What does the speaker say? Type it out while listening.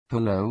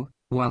Hello,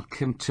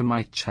 welcome to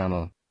my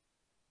channel.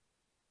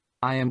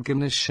 I am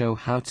gonna show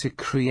how to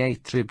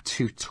create rib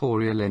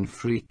tutorial in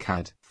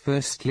FreeCAD.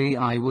 Firstly,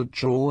 I will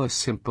draw a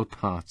simple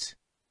part.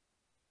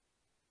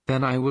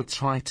 Then I will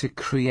try to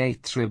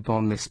create rib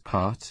on this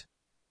part.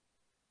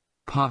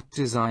 Part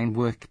design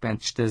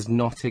workbench does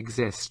not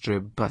exist.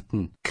 Rib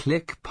button.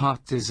 Click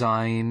part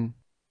design.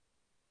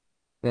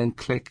 Then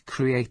click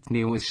create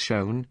new as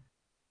shown.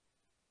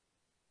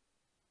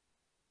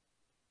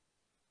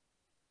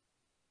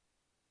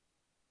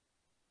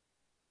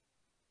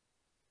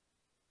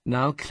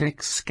 Now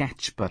click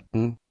sketch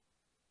button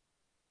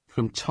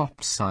from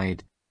top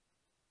side.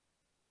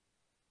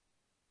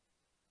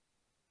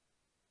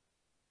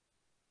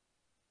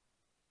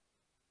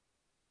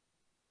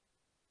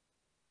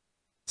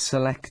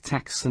 Select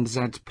X and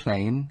Z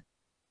plane.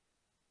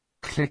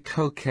 Click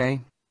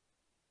OK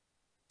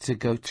to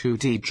go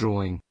 2D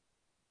drawing.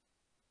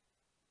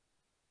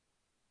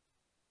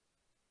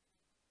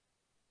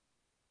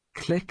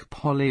 Click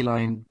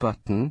polyline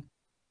button.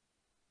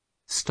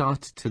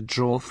 Start to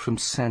draw from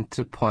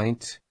center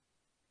point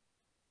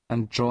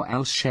and draw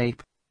L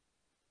shape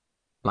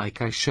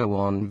like I show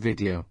on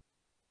video.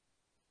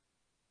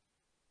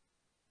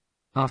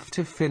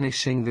 After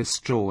finishing this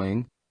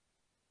drawing,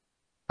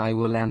 I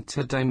will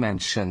enter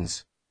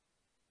dimensions.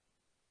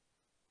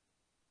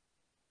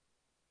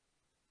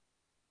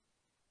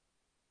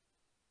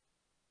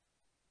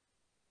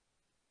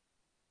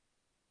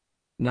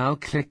 Now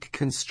click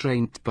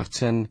constraint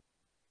button,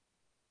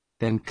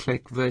 then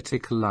click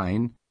vertical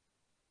line.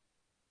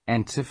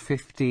 Enter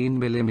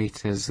 15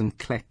 mm and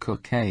click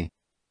OK.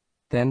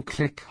 Then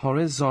click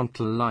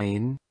horizontal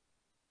line.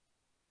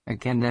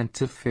 Again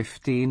enter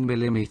 15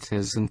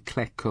 mm and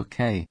click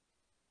OK.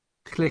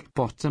 Click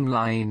bottom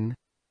line.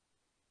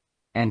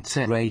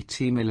 Enter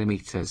 80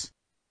 mm.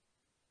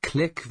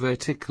 Click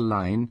vertical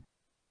line.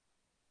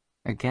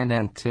 Again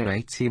enter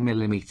 80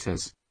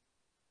 mm.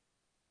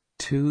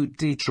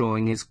 2D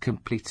drawing is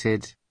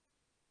completed.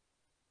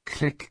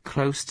 Click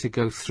close to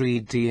go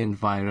 3D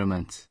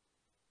environment.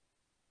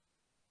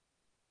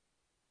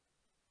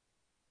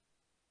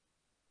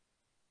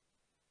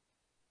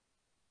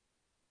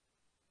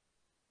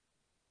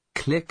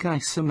 Click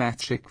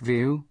isometric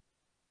view.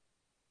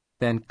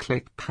 Then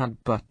click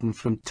pad button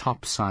from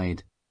top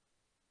side.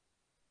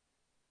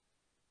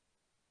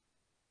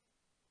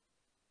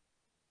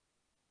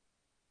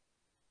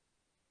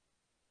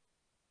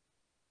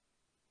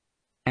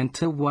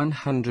 Enter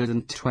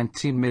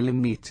 120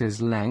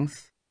 mm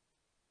length.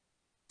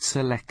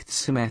 Select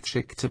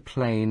symmetric to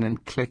plane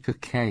and click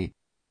OK.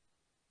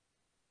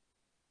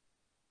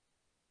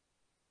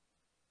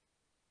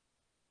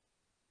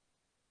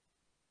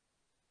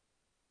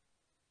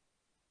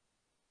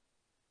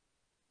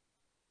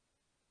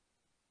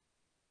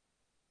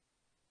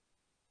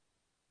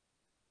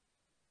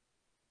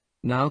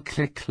 Now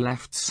click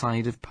left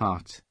side of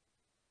part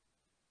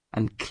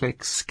and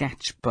click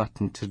sketch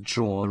button to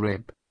draw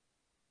rib.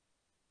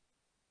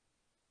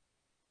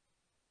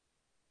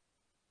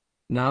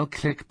 Now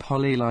click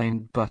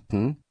polyline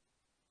button.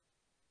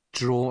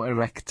 Draw a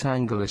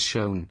rectangle as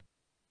shown.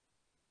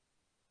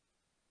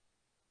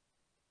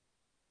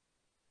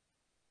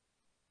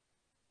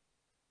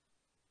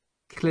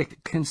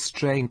 Click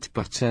constraint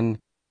button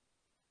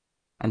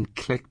and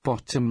click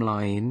bottom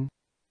line.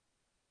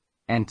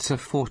 Enter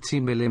 40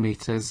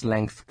 mm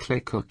length,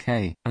 click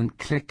OK, and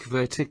click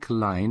vertical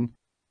line.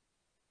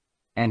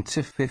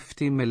 Enter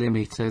 50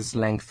 mm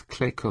length,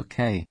 click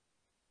OK.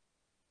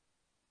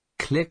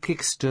 Click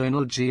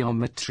external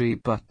geometry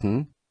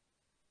button.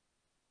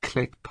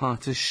 Click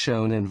part as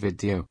shown in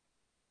video.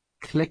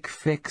 Click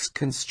fix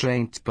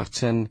constraint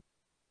button.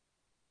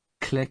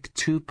 Click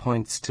 2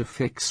 points to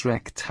fix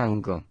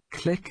rectangle.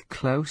 Click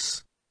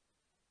close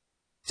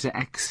to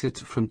exit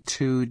from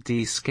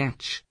 2D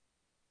sketch.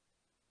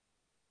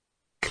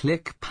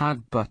 Click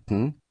pad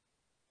button.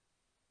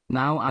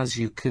 Now as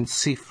you can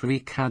see,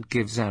 FreeCAD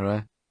gives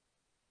error.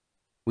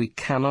 We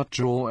cannot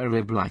draw a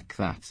rib like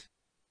that.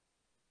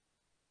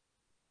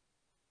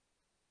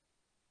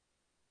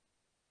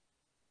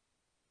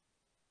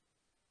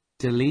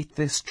 Delete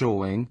this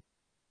drawing.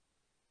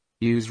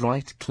 Use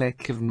right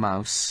click of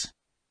mouse.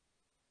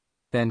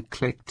 Then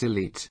click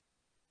delete.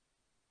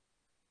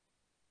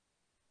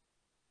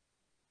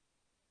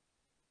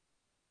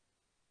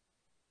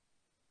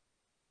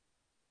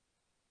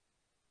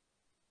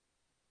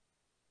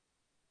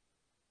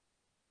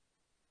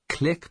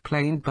 Click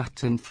plane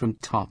button from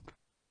top.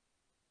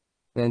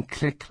 Then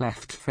click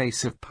left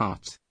face of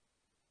part.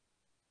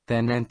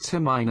 Then enter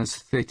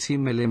 -30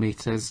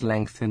 mm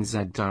length in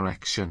Z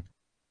direction.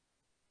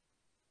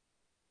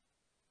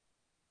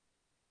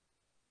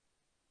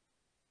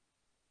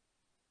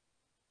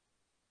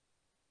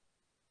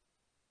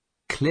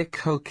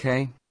 Click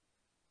OK.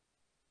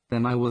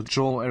 Then I will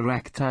draw a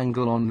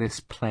rectangle on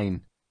this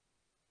plane.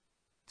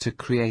 To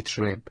create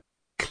rib,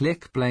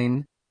 click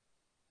plane.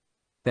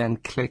 Then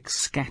click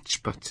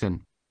sketch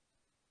button.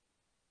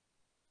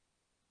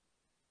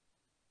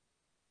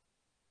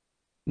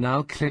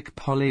 Now click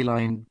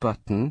polyline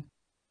button.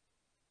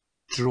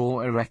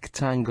 Draw a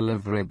rectangle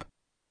of rib.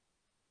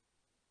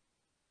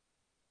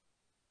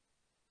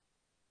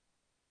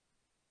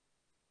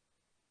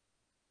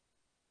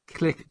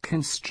 Click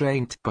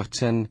Constraint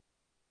button.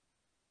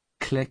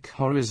 Click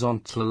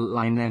horizontal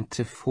line,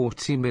 enter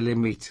 40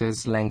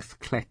 mm length,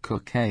 click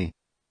OK.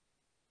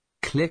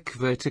 Click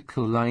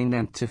vertical line,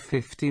 enter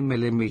 50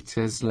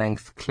 mm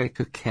length,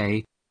 click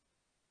OK.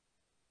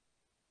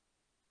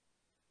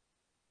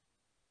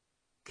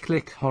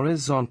 Click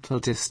horizontal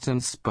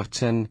distance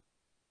button.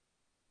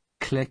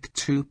 Click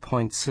 2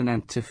 points and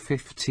enter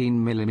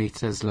 15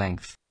 mm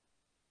length.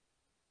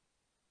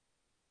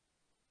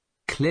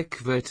 Click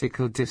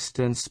vertical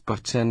distance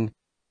button.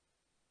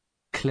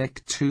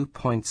 Click 2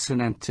 points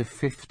and enter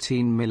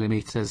 15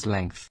 mm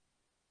length.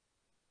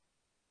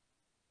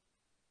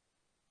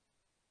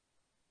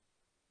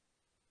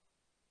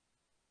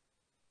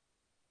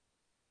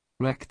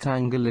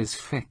 Rectangle is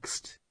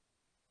fixed.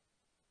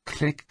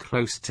 Click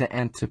close to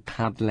enter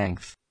pad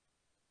length.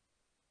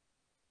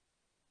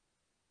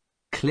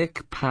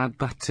 Click pad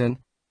button.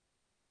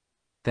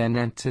 Then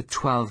enter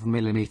 12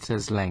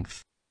 mm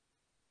length.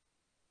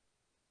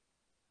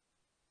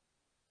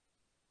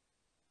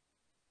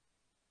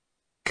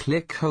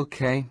 Click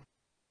OK.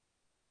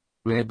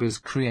 Rib is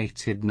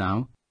created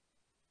now.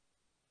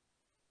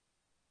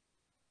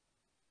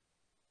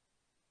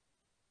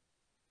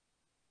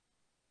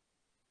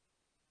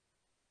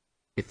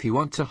 If you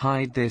want to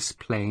hide this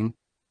plane,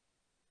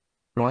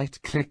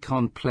 right-click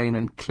on plane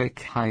and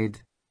click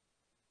hide.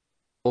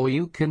 Or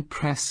you can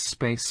press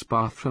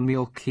spacebar from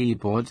your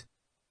keyboard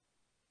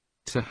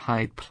to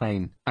hide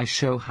plane. I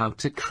show how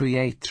to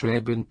create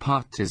rib in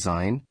part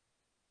design.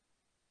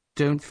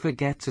 Don't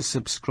forget to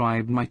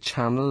subscribe my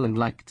channel and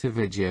like the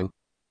video.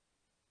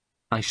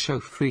 I show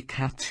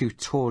FreeCAD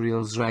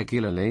tutorials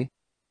regularly.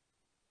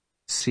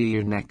 See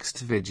you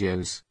next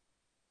videos.